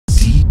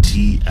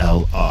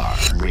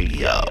DTLR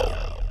Radio.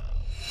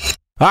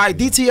 All right,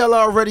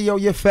 DTLR Radio,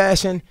 your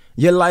fashion,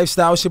 your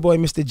lifestyle. It's your boy,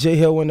 Mr. J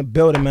Hill in the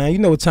building, man. You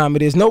know what time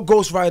it is. No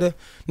ghostwriter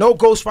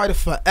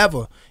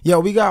forever. Yo,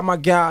 we got my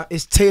guy,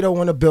 it's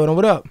Tadoe in the building.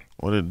 What up?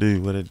 What it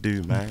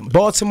do, man?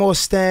 Baltimore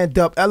stand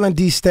up,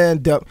 L&D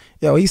stand up.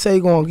 Yo, he say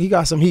he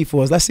got some heat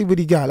for us. Let's see what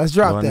he got. Let's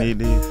drop that. I need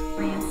these.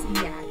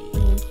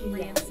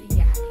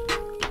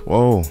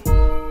 Whoa.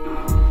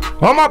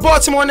 All my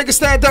Baltimore niggas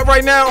stand up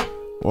right now.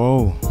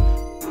 Whoa.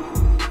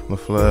 My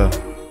flair.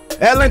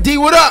 L&D,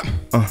 what up?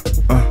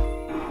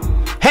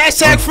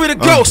 Hashtag free the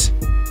ghost.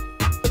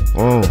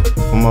 Whoa,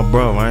 for my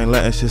bro, I ain't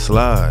letting shit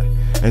slide.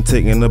 Ain't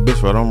taking the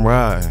bitch what I'm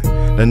riding.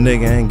 That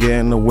nigga ain't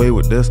getting away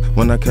with this.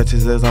 When I catch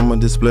his ass, I'ma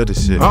display the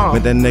shit.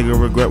 Make that nigga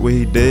regret what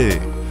he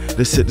did.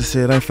 This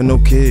shit ain't for no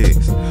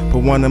kids.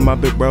 Put one in my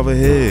big brother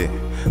head.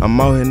 I'm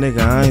out here, nigga,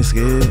 I ain't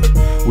scared.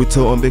 We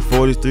toting big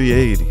 40s,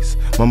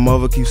 380s. My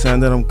mother keeps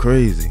saying that I'm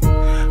crazy.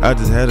 I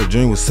just had a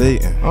dream with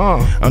Satan.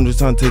 I'm just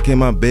trying to take care of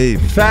my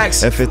baby.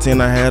 Facts. At 15,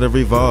 I had a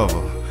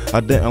revolver. I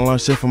didn't learn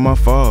shit from my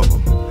father.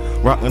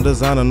 Rockin'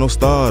 designer, no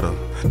starter.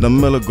 The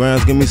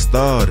milligrams get me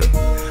started.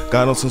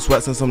 Got on some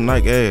sweats and some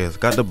Nike ass.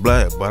 Got the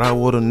black, but I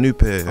wore a new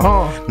pair.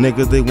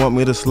 Niggas, they want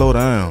me to slow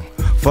down.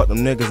 Fuck them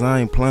niggas,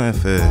 I ain't playing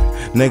fair.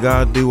 Nigga,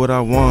 I do what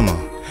I wanna.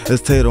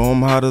 It's Tadoe,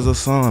 I'm hot as a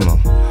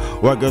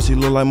sauna. White girl, she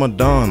look like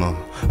Madonna.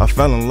 I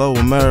fell in love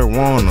with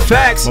marijuana.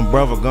 Facts. My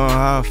brother gone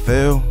how I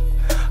feel.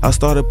 I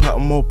started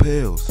popping more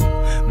pills.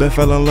 Been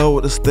fell in love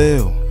with the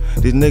steel.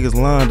 These niggas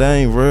lying,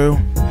 they ain't real.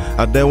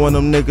 I dare one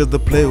of them niggas to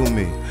play with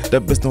me.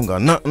 That bitch don't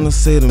got nothing to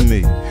say to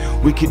me.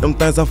 We keep them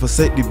things off for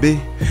safety, B.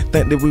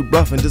 Think that we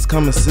bluffing, just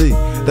come and see.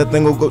 That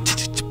thing gon' go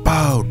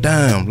ch-ch-ch-pow,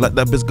 damn. Let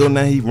that bitch go,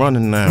 now he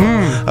running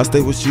now. I stay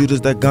with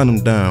shooters that gun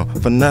him down.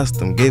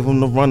 Finessed him, gave him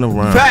the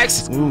runaround.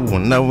 Facts. Ooh,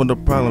 never the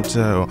problem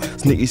child.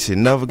 Sneaky shit,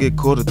 never get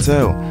caught to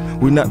tell.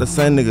 We not the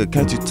same nigga,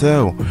 can't you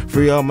tell?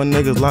 Free all my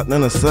niggas locked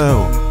in a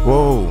cell.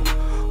 Whoa.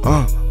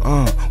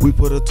 We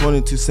put a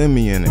 22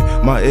 semi in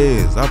it. My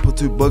ears, I put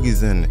 2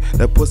 buggies in it.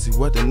 That pussy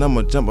wet and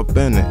I'ma jump up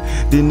in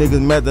it. These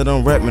niggas mad that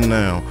I'm rapping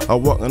now. I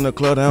walk in the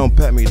club, they don't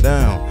pat me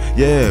down.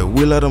 Yeah,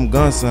 we let them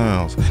gun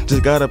sounds.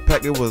 Just got a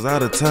pack, it was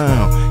out of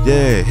town.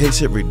 Yeah, hit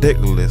shit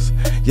ridiculous.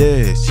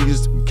 Yeah, she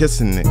just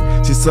kissing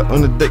it. She suck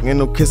on the dick, ain't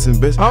no kissing,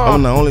 bitch.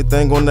 I'm the only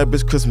thing on that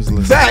bitch Christmas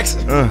list. Facts.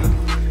 You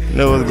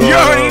know what's going on? You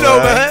already know,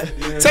 man.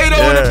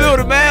 Tadoe in the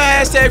building,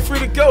 man. Hashtag free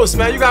the ghost,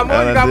 man. You got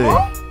more? You got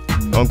more?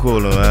 I'm cool,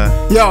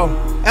 man. Yo,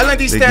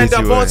 L&D stand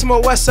up,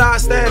 Baltimore West Side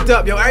stand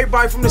up. Yo,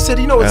 everybody from the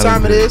city, you know what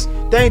time it is.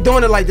 They ain't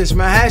doing it like this,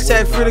 man.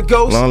 Hashtag free the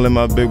ghost. Long live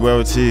my big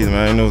brother Cheese,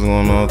 man. I know what's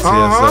going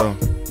on.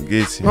 TSO,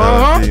 get you,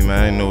 L&D,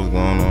 man. I know what's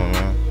going on,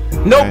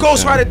 man. No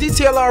ghostwriter,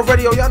 DTLR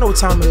Radio. Y'all know what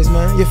time it is,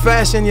 man. Your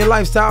fashion, your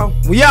lifestyle.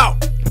 We out.